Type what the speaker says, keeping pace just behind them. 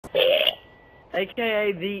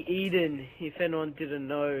AKA the Eden, if anyone didn't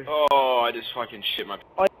know. Oh, I just fucking shit my...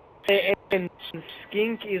 And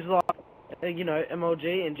Skink is like, you know,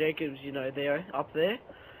 MLG, and Jacob's, you know, there, up there.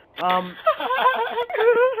 No.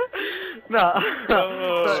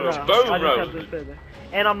 I just have to say that.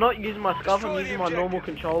 And I'm not using my scuff, I'm using my normal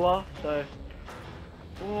controller, so...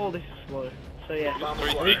 Oh, this is slow. So yeah,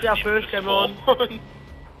 this is our first camera on.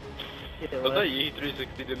 Yeah, was that you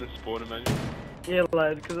 360 didn't spawn, imagine? Yeah,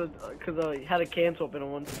 lad, cause I had a can swap and I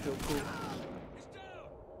wanted to feel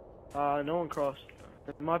cool. No one crossed.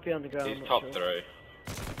 It might be underground. He's top sure. 3.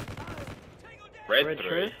 Red 3.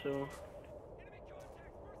 Chris, or...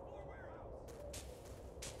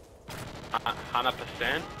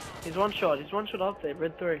 100%? He's one shot up there,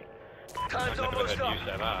 red 3. Time's almost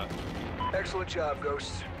up. Excellent job,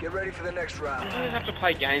 Ghosts. Get ready for the next round. I don't have to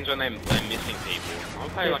play games when they're missing people. I'll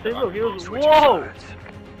play like look, he was... Whoa!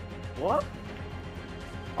 What?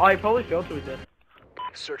 Oh, he probably fell to his death.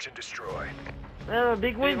 Search and destroy.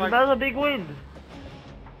 Big win, that was a big win!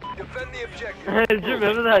 Defend the objective. Do you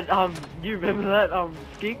remember that,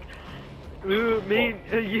 Skink? Me,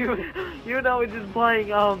 you and I were just playing,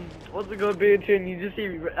 what's it called, BNT, and you just see,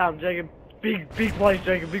 Jacob, big plays,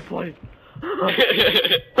 Jacob, big plays.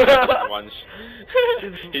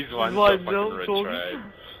 He's one shot fucking retread.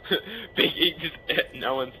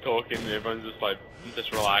 No one's talking, everyone's just like,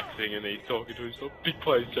 just relaxing, and he's talking to himself, big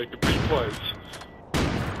plays, Jacob, big plays.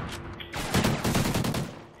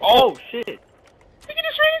 Oh, shit. You can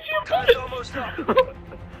just ran into your almost up.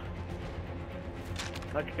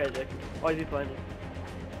 Okay, Jacob. Why is he playing it?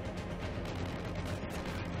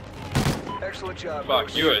 Excellent job.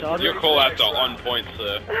 Fuck, your call outs are on point,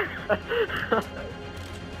 sir.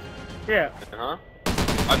 Yeah. Huh?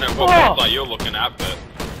 I don't know what website you're looking at, but...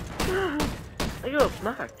 I got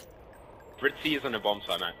smacked. Britzy isn't a bomb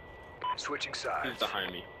site, mate. Switching sides. He's the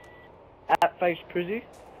homie. At face Prizzy.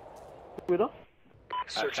 With us.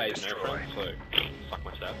 At phase no friend, so suck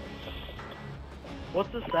my stab. What's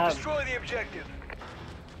the stab? Destroy the objective.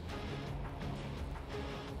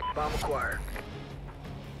 Bomb acquired.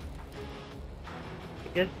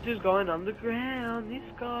 Guess just going underground, this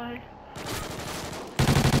guy.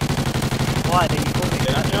 Why, are you calling me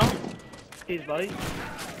that now? Cheers, buddy.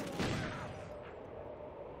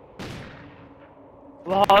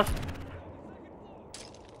 Lost.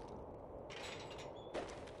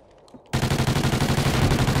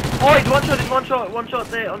 Oh, he's one shot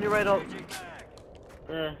there on your radar.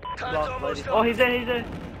 Yeah, last lady. Oh, he's there.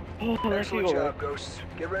 Oh, that's you. Excellent job, Ghosts.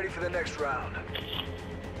 Get ready for the next round.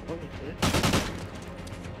 What is this?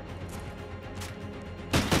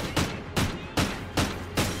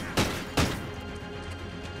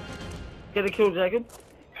 Get a kill, Jacob.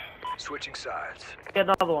 Switching sides. Get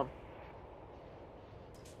another one.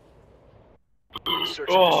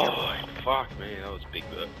 Oh, fuck me, that was big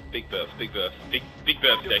burst, Jacob, big burst. Big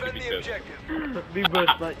burst,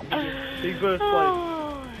 mate. Big burst,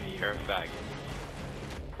 please. You're a fag.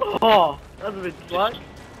 Oh, that's a bit slight.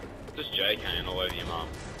 Just JKing all over your mum.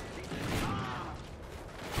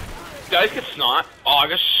 Guys get sniped. Oh, I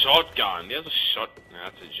got shotgun. There's a shot. No,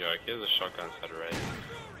 that's a joke. There's a shotgun instead of red.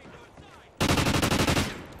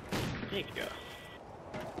 There you go.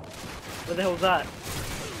 Where the hell was that?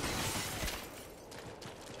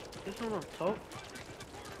 Is this one on top?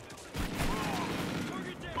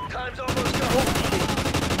 Time's almost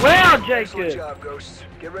up. Wow, Jacob! Excellent job, Ghosts.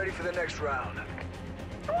 Get ready for the next round.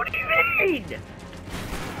 What do you mean?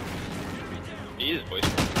 He is voice.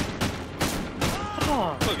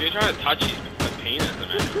 Oh. Look, you're trying to touch his penis,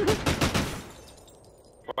 man.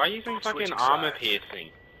 Why are you using fucking armor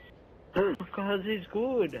piercing? Because he's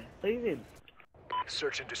good. Leave him.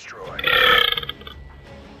 Search and destroy.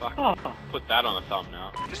 Fuck. Oh. Put that on a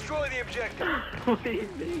thumbnail. Destroy the objective. What do you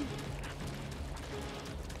mean?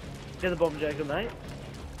 Get the bomb, Jacob, mate.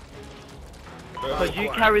 Because you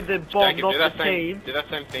carried the bomb, Jacob, not the team. Do that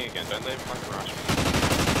same thing again. Don't let him fucking rush me.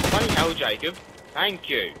 Bloody hell, Jacob. Thank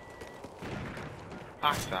you.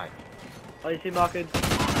 Fuck's sake. Oh, you see marked?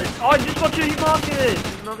 Oh, I just got you, he marked it!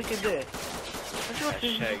 There's another kid there.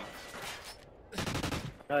 Hashtag.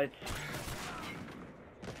 No, it's...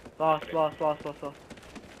 Last.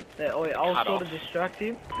 There, oh wait, I'll Cut sort off. of distract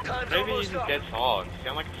him. Maybe he's a dead hard. You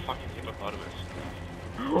sound like a fucking hippopotamus.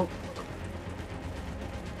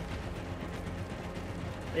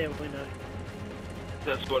 Yeah, we know.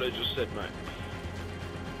 That's what I just said, mate.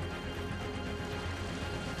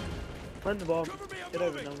 Find the bomb. Get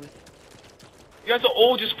over and done with. You guys are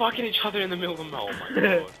all just fucking each other in the middle of the mall. Oh my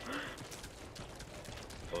god.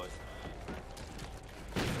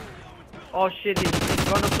 Oh shit, he's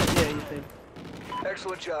gone up. Yeah, you see him.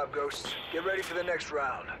 Excellent job, Ghosts. Get ready for the next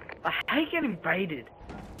round. I hate getting baited.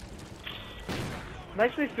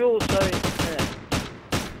 Makes me feel so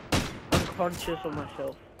unconscious of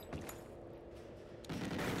myself.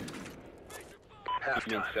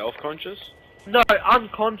 You mean self-conscious? No,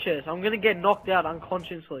 unconscious. I'm gonna get knocked out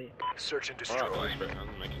unconsciously. Search and destroy. Alright,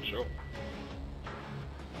 I'm making sure.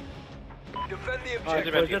 Defend the Alright,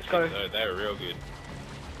 objective. boys, let's go. Though, they were real good.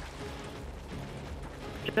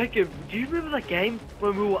 Jacob, do you remember that game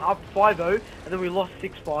when we were up 5-0 and then we lost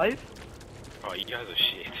 6-5? Oh, you guys are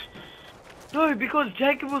shit. No, because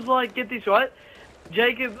Jacob was like, get this right,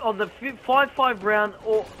 Jacob on the 5-5 round,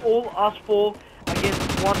 all us four against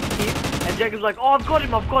one kid, and Jacob's like, oh, I've got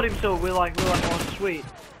him, so we're like, oh, sweet.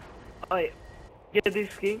 Wait, get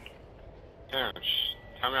this skink? Yeah,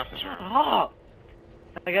 tell me after this round. Ah!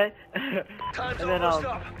 Okay? Time's and then, almost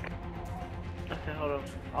up. okay, hold on.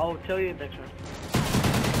 I'll tell you next round.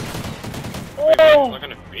 It's Oh! not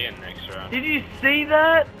gonna be in next round. Did you see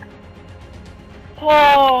that?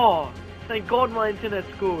 Oh! Thank God my internet's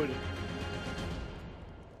good.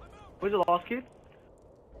 Where's the last kid?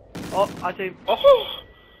 Oh, I see. Oh!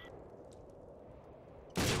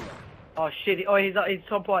 Oh shit! He's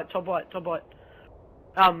top right.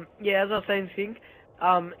 Yeah, as I was saying, Skink.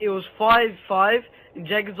 It was 5-5, and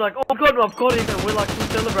Jacob's like, oh, I've got him, and we're like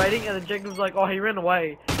still celebrating, and then Jacob's like, oh, he ran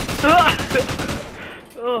away.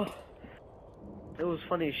 Oh, it was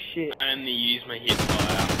funny as shit. I only use my hit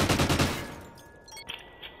fire.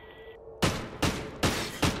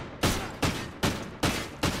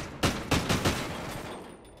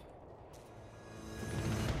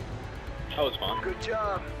 That was fun. Good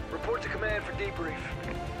job. Report to command for debrief.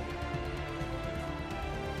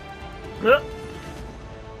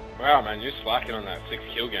 Wow, man, you're slacking on that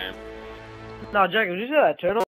 6-kill game. No, Jacob, did you see that turn